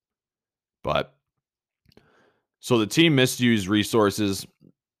 But so the team misused resources.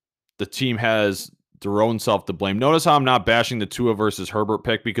 The team has their own self to blame. Notice how I'm not bashing the Tua versus Herbert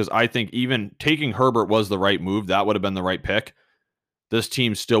pick, because I think even taking Herbert was the right move. That would have been the right pick. This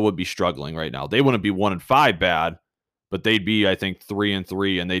team still would be struggling right now. They wouldn't be 1-5 bad, but they'd be, I think,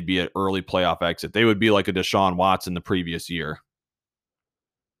 3-3, and they'd be an early playoff exit. They would be like a Deshaun Watson the previous year,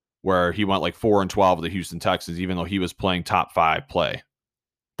 where he went like 4-12 with the Houston Texans, even though he was playing top 5 play.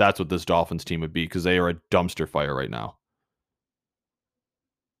 That's what this Dolphins team would be, because they are a dumpster fire right now.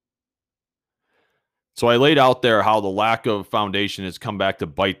 So I laid out there how the lack of foundation has come back to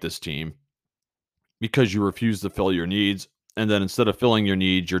bite this team because you refuse to fill your needs. And then instead of filling your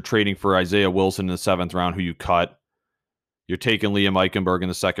needs, you're trading for Isaiah Wilson in the 7th round, who you cut. You're taking Liam Eichenberg in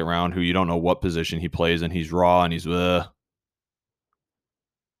the 2nd round, who you don't know what position he plays, and he's raw and he's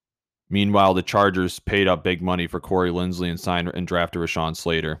Meanwhile, the Chargers paid up big money for Corey Linsley and signed and drafted Rashawn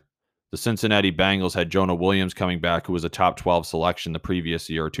Slater. The Cincinnati Bengals had Jonah Williams coming back, who was a top 12 selection the previous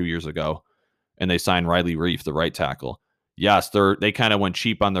year or 2 years ago. And they signed Riley Reiff, the right tackle. Yes, they kind of went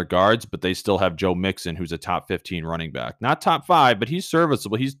cheap on their guards, but they still have Joe Mixon, who's a top 15 running back. Not top 5, but he's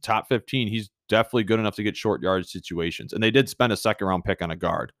serviceable. He's top 15. He's definitely good enough to get short yardage situations. And they did spend a 2nd-round pick on a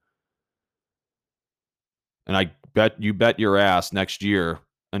guard. And I bet your ass next year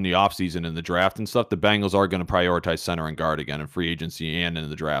in the offseason in the draft and stuff, the Bengals are going to prioritize center and guard again in free agency and in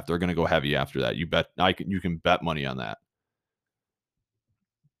the draft. They're going to go heavy after that. You can bet money on that.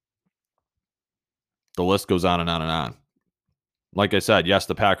 The list goes on and on and on. Like I said, yes,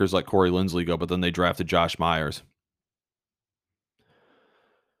 the Packers let Corey Linsley go, but then they drafted Josh Myers.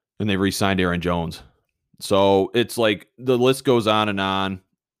 And they re-signed Aaron Jones. So it's like the list goes on and on.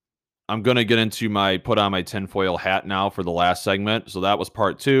 I'm going to get into put on my tinfoil hat now for the last segment. So that was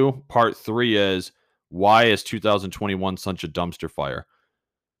part 2. Part 3 is, why is 2021 such a dumpster fire?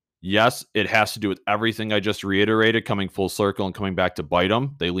 Yes, it has to do with everything I just reiterated, coming full circle and coming back to bite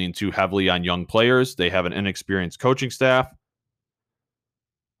them. They lean too heavily on young players. They have an inexperienced coaching staff.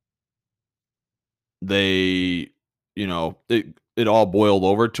 It all boiled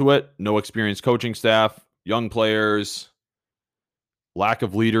over to it. No experienced coaching staff, young players, lack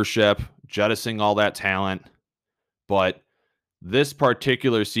of leadership, jettisoning all that talent. But this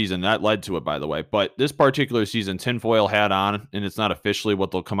particular season, that led to it, by the way, but this particular season, tinfoil hat on, and it's not officially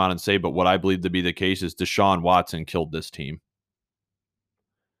what they'll come out and say, but what I believe to be the case is Deshaun Watson killed this team.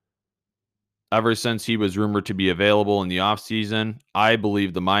 Ever since he was rumored to be available in the offseason, I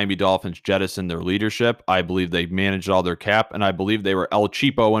believe the Miami Dolphins jettisoned their leadership. I believe they managed all their cap, and I believe they were El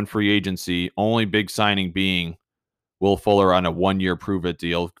Cheapo in free agency, only big signing being Will Fuller on a 1-year prove-it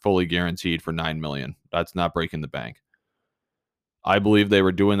deal, fully guaranteed for $9 million. That's not breaking the bank. I believe they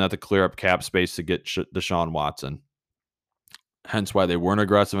were doing that to clear up cap space to get Deshaun Watson. hence why they weren't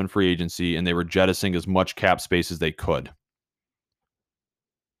aggressive in free agency and they were jettisoning as much cap space as they could.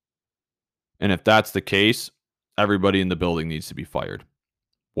 And if that's the case, everybody in the building needs to be fired.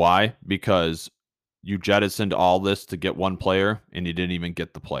 Why? Because you jettisoned all this to get one player and you didn't even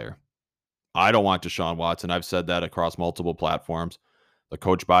get the player. I don't want Deshaun Watson. I've said that across multiple platforms. The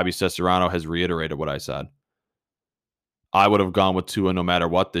coach Bobby Cesarano has reiterated what I said. I would have gone with Tua no matter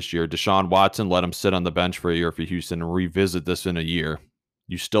what this year. Deshaun Watson, let him sit on the bench for a year for Houston and revisit this in a year.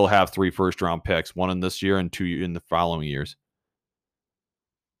 You still have 3 first-round picks, 1 in this year and 2 in the following years.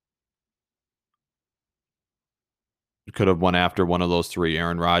 You could have went after one of those 3,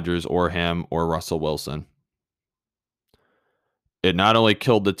 Aaron Rodgers or him or Russell Wilson. It not only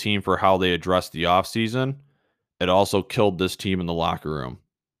killed the team for how they addressed the offseason, it also killed this team in the locker room.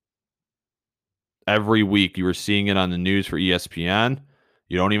 Every week you were seeing it on the news for ESPN.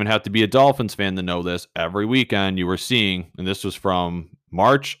 You don't even have to be a Dolphins fan to know this. Every weekend you were seeing, and this was from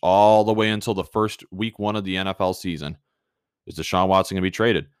March all the way until the first week 1 of the NFL season. Is Deshaun Watson going to be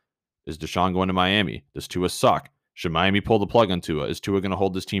traded? Is Deshaun going to Miami? Does Tua suck? Should Miami pull the plug on Tua? Is Tua going to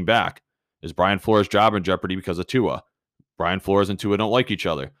hold this team back? Is Brian Flores' job in jeopardy because of Tua? Brian Flores and Tua don't like each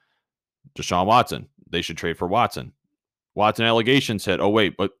other. Deshaun Watson, they should trade for Watson. Watson allegations hit. Oh,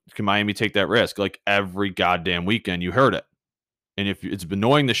 wait, but can Miami take that risk? Like every goddamn weekend, you heard it. And if it's been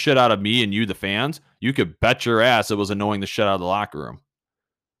annoying the shit out of me and you, the fans, you could bet your ass it was annoying the shit out of the locker room.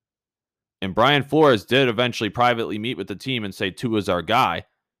 And Brian Flores did eventually privately meet with the team and say Tua's our guy,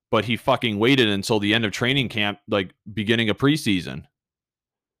 but he fucking waited until the end of training camp, like beginning of preseason.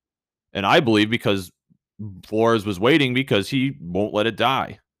 And I believe because Flores was waiting because he won't let it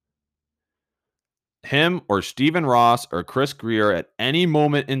die. Him or Stephen Ross or Chris Grier at any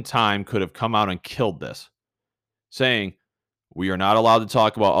moment in time could have come out and killed this, saying, we are not allowed to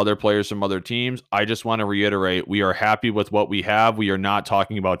talk about other players from other teams. I just want to reiterate, we are happy with what we have. We are not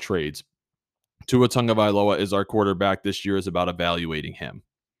talking about trades. Tua Tagovailoa is our quarterback. This year is about evaluating him.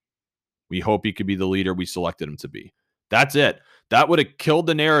 We hope he could be the leader we selected him to be. That's it. That would have killed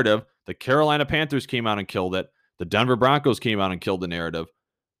the narrative. The Carolina Panthers came out and killed it. The Denver Broncos came out and killed the narrative.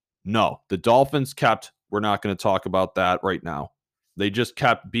 No, the Dolphins kept, we're not going to talk about that right now. They just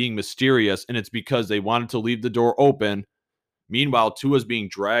kept being mysterious, and it's because they wanted to leave the door open. Meanwhile, Tua's being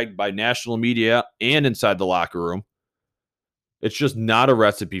dragged by national media and inside the locker room. It's just not a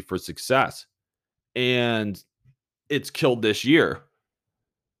recipe for success. And it's killed this year.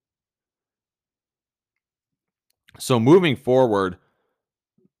 So moving forward,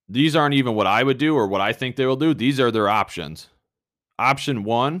 these aren't even what I would do or what I think they will do. These are their options. Option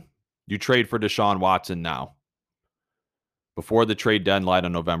 1, you trade for Deshaun Watson now, before the trade deadline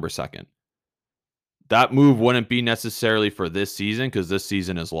on November 2nd. That move wouldn't be necessarily for this season because this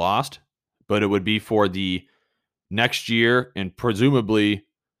season is lost, but it would be for the next year, and presumably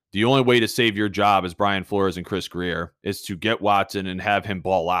the only way to save your job as Brian Flores and Chris Grier is to get Watson and have him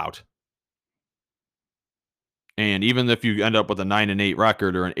ball out. And even if you end up with a 9-8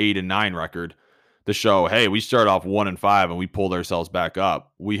 record or an 8-9 record, to show, hey, we start off 1-5 and we pulled ourselves back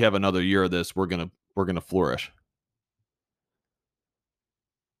up. We have another year of this. We're gonna flourish.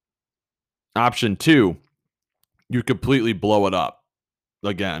 Option 2, you completely blow it up.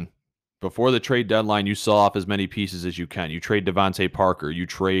 Again, before the trade deadline, you sell off as many pieces as you can. You trade Devontae Parker. You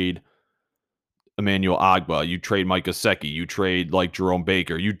trade Emmanuel Ogbah. You trade Mike Gesicki. You trade like Jerome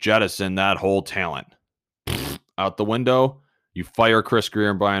Baker. You jettison that whole talent out the window. You fire Chris Grier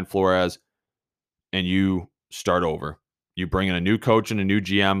and Brian Flores, and you start over. You bring in a new coach and a new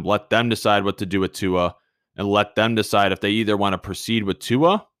GM. Let them decide what to do with Tua, and let them decide if they either want to proceed with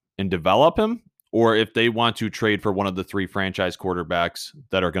Tua and develop him, or if they want to trade for one of the 3 franchise quarterbacks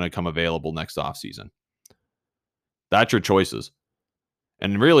that are going to come available next offseason. That's your choices.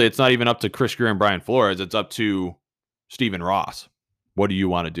 And really, it's not even up to Chris Grier and Brian Flores. It's up to Stephen Ross. What do you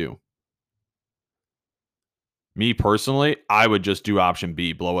want to do? Me personally, I would just do option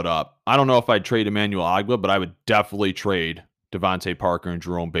B, blow it up. I don't know if I'd trade Emmanuel Ogbah, but I would definitely trade Devontae Parker and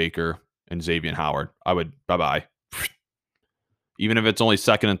Jerome Baker and Xavier Howard. I would, bye-bye. Even if it's only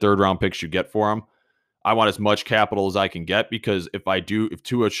 2nd and 3rd round picks you get for them, I want as much capital as I can get, because if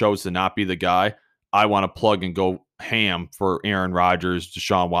Tua shows to not be the guy, I want to plug and go ham for Aaron Rodgers,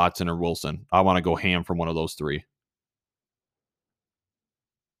 Deshaun Watson, or Wilson. I want to go ham from one of those 3.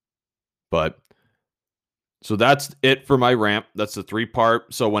 But so that's it for my rant. That's the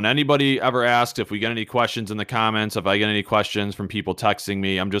 3-part. So when anybody ever asks if we get any questions in the comments, if I get any questions from people texting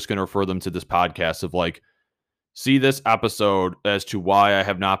me, I'm just going to refer them to this podcast of like, see this episode as to why I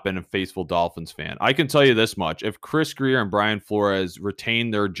have not been a faithful Dolphins fan. I can tell you this much. If Chris Grier and Brian Flores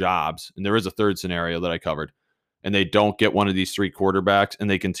retain their jobs, and there is a third scenario that I covered, and they don't get one of these three quarterbacks and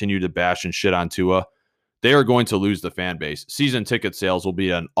they continue to bash and shit on Tua, they are going to lose the fan base. Season ticket sales will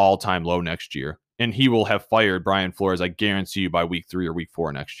be at an all-time low next year, and he will have fired Brian Flores, I guarantee you, by week 3 or week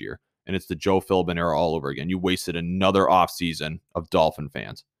 4 next year. And it's the Joe Philbin era all over again. You wasted another offseason of Dolphin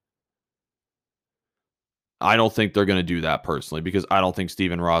fans. I don't think they're going to do that personally, because I don't think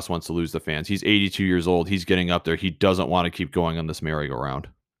Stephen Ross wants to lose the fans. He's 82 years old. He's getting up there. He doesn't want to keep going on this merry-go-round.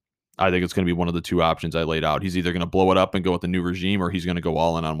 I think it's going to be one of the two options I laid out. He's either going to blow it up and go with the new regime, or he's going to go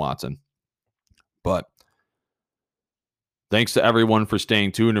all in on Watson. But thanks to everyone for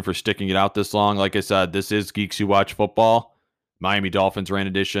staying tuned and for sticking it out this long. Like I said, this is Geeks Who Watch Football, Miami Dolphins Rain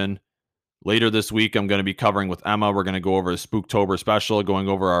Edition. Later this week, I'm going to be covering with Emma. We're going to go over a Spooktober special, going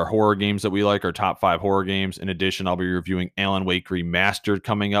over our horror games that we like, our top 5 horror games. In addition, I'll be reviewing Alan Wake Remastered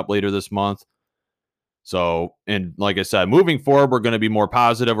coming up later this month. So, and like I said, moving forward, we're going to be more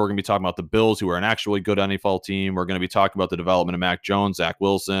positive. We're going to be talking about the Bills, who are an actually good NFL team. We're going to be talking about the development of Mac Jones, Zach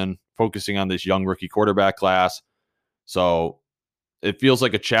Wilson, focusing on this young rookie quarterback class. So it feels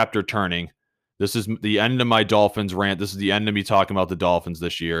like a chapter turning. This is the end of my Dolphins rant. This is the end of me talking about the Dolphins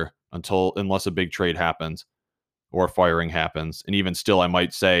this year, unless a big trade happens or firing happens. And even still, I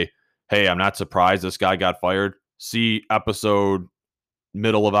might say, hey, I'm not surprised this guy got fired. See episode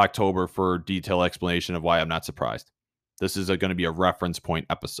middle of October for detailed explanation of why I'm not surprised. This is going to be a reference point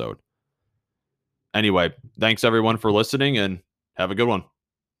episode. Anyway, thanks everyone for listening, and have a good one.